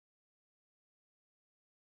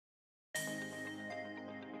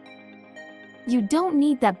You don't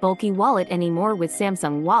need that bulky wallet anymore with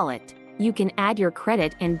Samsung Wallet. You can add your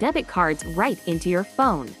credit and debit cards right into your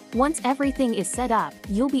phone. Once everything is set up,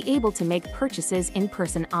 you'll be able to make purchases in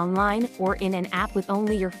person, online, or in an app with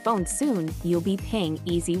only your phone. Soon, you'll be paying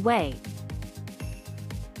easy way.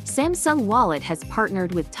 Samsung Wallet has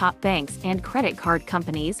partnered with top banks and credit card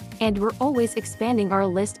companies, and we're always expanding our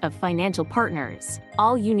list of financial partners.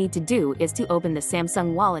 All you need to do is to open the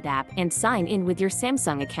Samsung Wallet app and sign in with your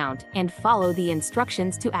Samsung account and follow the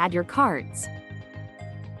instructions to add your cards.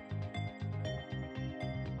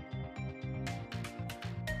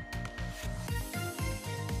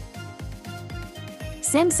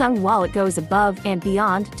 Samsung Wallet goes above and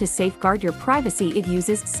beyond to safeguard your privacy. It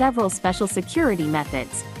uses several special security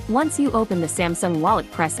methods. Once you open the Samsung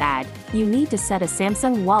Wallet, press Add. You need to set a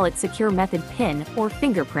Samsung Wallet secure method PIN or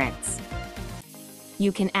fingerprints.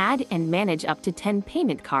 You can add and manage up to 10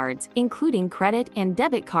 payment cards, including credit and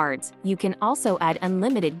debit cards. You can also add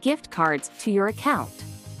unlimited gift cards to your account.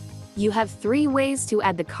 You have 3 ways to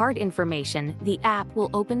add the card information. The app will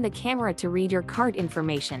open the camera to read your card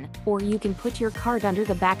information, or you can put your card under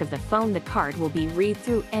the back of the phone. The card will be read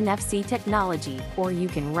through NFC technology, or you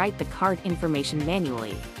can write the card information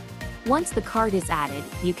manually. Once the card is added,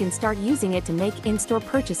 you can start using it to make in-store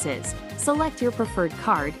purchases. Select your preferred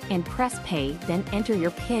card and press Pay, then enter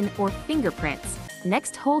your PIN or fingerprints.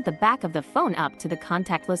 Next, hold the back of the phone up to the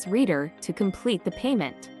contactless reader to complete the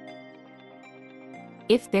payment.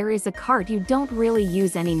 If there is a card you don't really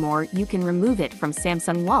use anymore, you can remove it from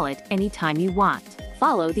Samsung Wallet anytime you want.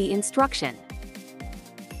 Follow the instruction.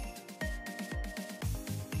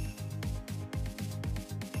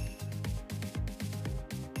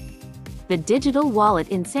 The digital wallet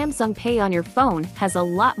in Samsung Pay on your phone has a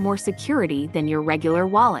lot more security than your regular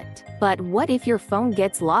wallet. But what if your phone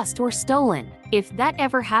gets lost or stolen? If that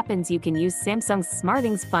ever happens, you can use Samsung's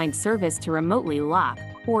SmartThings Find service to remotely lock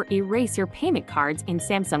or erase your payment cards in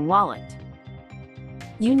Samsung Wallet.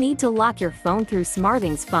 You need to lock your phone through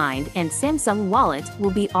SmartThings Find, and Samsung Wallet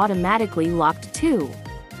will be automatically locked too.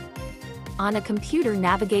 On a computer,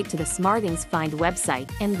 navigate to the SmartThings Find website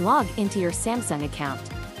and log into your Samsung account.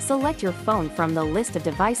 Select your phone from the list of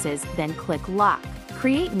devices, then click Lock.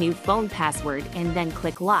 Create new phone password and then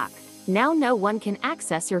click Lock. Now no one can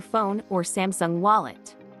access your phone or Samsung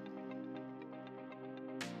Wallet.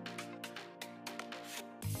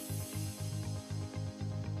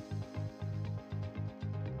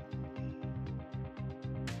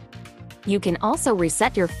 You can also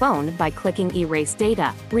reset your phone by clicking Erase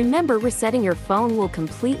Data. Remember, resetting your phone will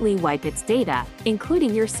completely wipe its data,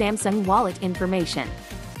 including your Samsung Wallet information.